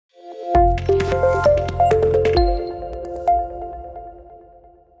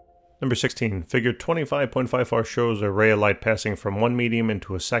Number 16, figure 25.54 shows a ray of light passing from one medium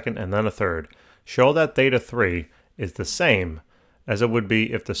into a second and then a third. Show that theta 3 is the same as it would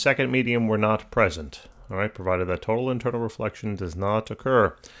be if the second medium were not present. All right, provided that total internal reflection does not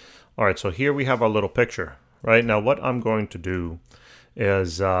occur. All right, so here we have our little picture. Right, now what I'm going to do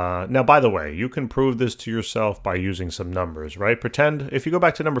is, now by the way, you can prove this to yourself by using some numbers, right? Pretend, if you go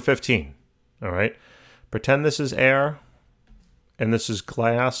back to number 15, all right, pretend this is air, and this is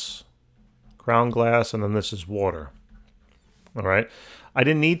glass, ground glass, and then this is water. All right. I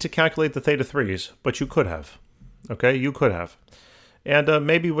didn't need to calculate the theta 3s, but you could have. Okay, you could have. And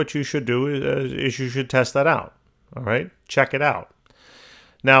maybe what you should do is you should test that out. All right, check it out.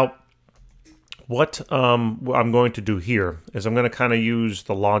 Now, what I'm going to do here is I'm going to kind of use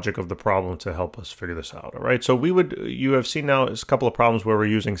the logic of the problem to help us figure this out. All right, so you have seen now a couple of problems where we're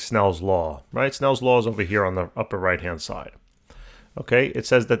using Snell's law. Right, Snell's law is over here on the upper right-hand side. Okay, it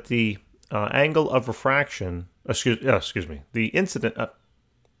says that the angle of refraction, excuse me, the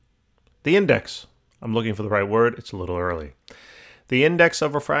index, I'm looking for the right word, it's a little early. The index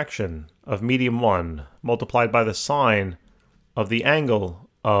of refraction of medium 1 multiplied by the sine of the angle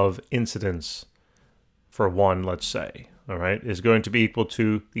of incidence for 1, let's say, all right, is going to be equal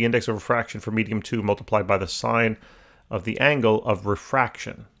to the index of refraction for medium 2 multiplied by the sine of the angle of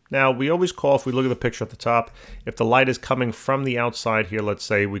refraction. Now, we always call, if we look at the picture at the top, if the light is coming from the outside here, let's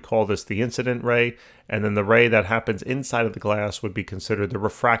say, we call this the incident ray, and then the ray that happens inside of the glass would be considered the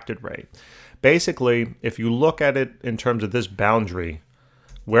refracted ray. Basically, if you look at it in terms of this boundary,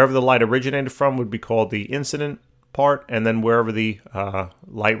 wherever the light originated from would be called the incident part, and then wherever the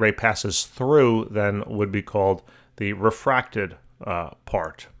light ray passes through then would be called the refracted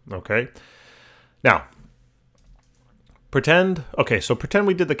part, okay? Now, pretend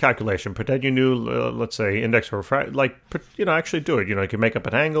we did the calculation. Pretend you knew, let's say, index of refraction, actually do it. You can make up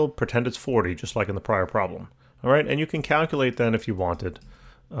an angle, pretend it's 40, just like in the prior problem. All right, and you can calculate then if you wanted.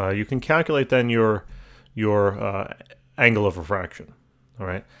 You can calculate then your angle of refraction. All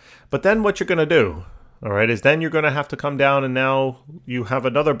right, but then what you're going to do, all right, is then you're going to have to come down and now you have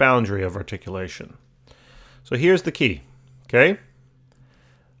another boundary of articulation. So here's the key, okay?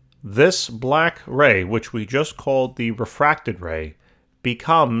 This black ray, which we just called the refracted ray,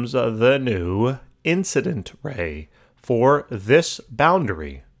 becomes the new incident ray for this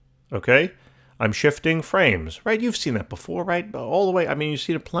boundary, okay? I'm shifting frames, right? You've seen that before, right? All the way, I mean, you've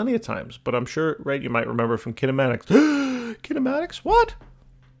seen it plenty of times, but I'm sure, right, you might remember from kinematics. Kinematics? What?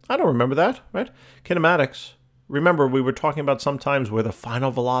 I don't remember that, right? Kinematics. Remember, we were talking about sometimes where the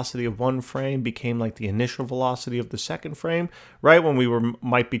final velocity of one frame became like the initial velocity of the second frame, right? When we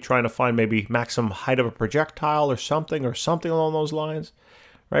might be trying to find maybe maximum height of a projectile or something along those lines,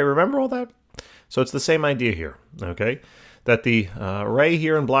 right? Remember all that? So it's the same idea here, okay? That the ray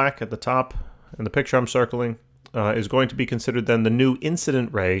here in black at the top in the picture I'm circling is going to be considered then the new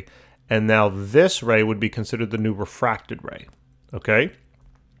incident ray, and now this ray would be considered the new refracted ray, okay?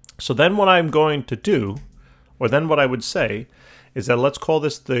 So then what I'm going to do, or then what I would say, is that let's call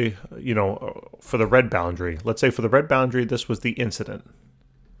this the, for the red boundary. Let's say for the red boundary, this was the incident.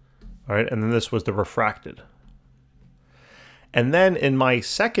 All right, and then this was the refracted. And then in my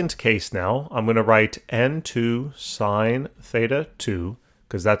second case now, I'm going to write N2 sine theta 2,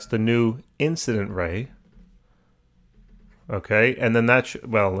 because that's the new incident ray. Okay, and then that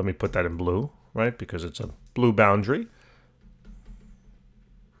should, well, let me put that in blue, right, because it's a blue boundary.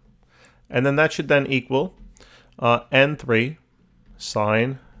 And then that should then equal N3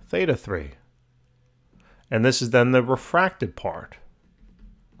 sine theta 3. And this is then the refracted part.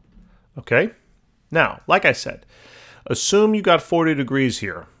 Okay? Now, like I said, assume you got 40 degrees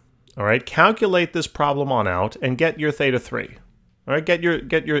here. All right? Calculate this problem on out and get your theta 3. All right? Get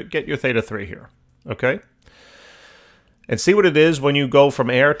your theta 3 here. Okay? And see what it is when you go from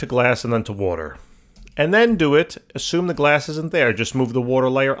air to glass and then to water. And then do it, assume the glass isn't there, just move the water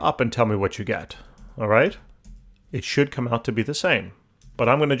layer up and tell me what you get. All right? It should come out to be the same. But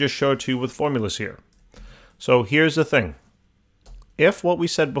I'm going to just show it to you with formulas here. So here's the thing. If what we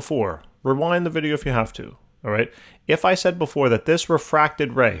said before, rewind the video if you have to, all right? If I said before that this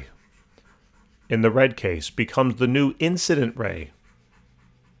refracted ray, in the red case, becomes the new incident ray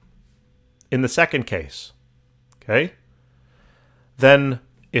in the second case, okay? Then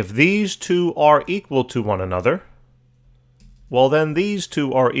if these two are equal to one another, well then these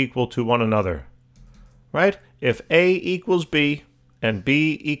two are equal to one another, right? If A equals B and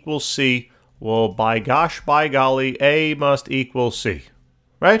B equals C, well by gosh, by golly, A must equal C,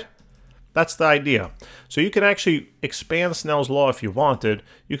 right? That's the idea. So you can actually expand Snell's law if you wanted.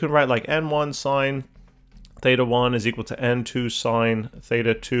 You can write like n1 sine theta 1 is equal to n2 sine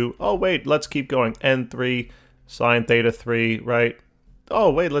theta 2. Oh, wait, let's keep going. n3 sine theta 3, right?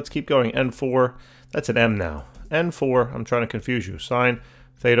 Oh, wait, let's keep going. n4, that's an m now. n4, I'm trying to confuse you. Sine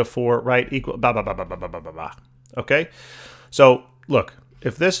theta 4, right, equal, blah, blah, blah, blah, blah, blah, blah, blah. Okay? So, look,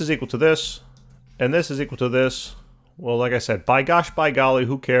 if this is equal to this, and this is equal to this, well, like I said, by gosh, by golly,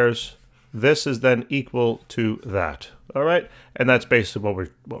 who cares? This is then equal to that. All right? And that's basically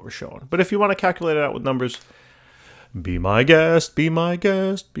what we're showing. But if you want to calculate it out with numbers, be my guest, be my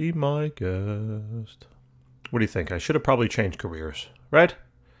guest, be my guest. What do you think? I should have probably changed careers, right?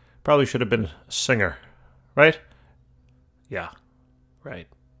 Probably should have been a singer, right? Yeah, right.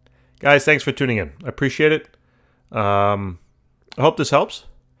 Guys, thanks for tuning in. I appreciate it. I hope this helps.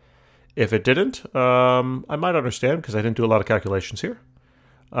 If it didn't, I might understand because I didn't do a lot of calculations here.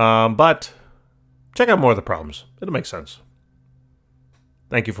 But check out more of the problems. It'll make sense.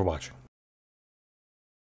 Thank you for watching.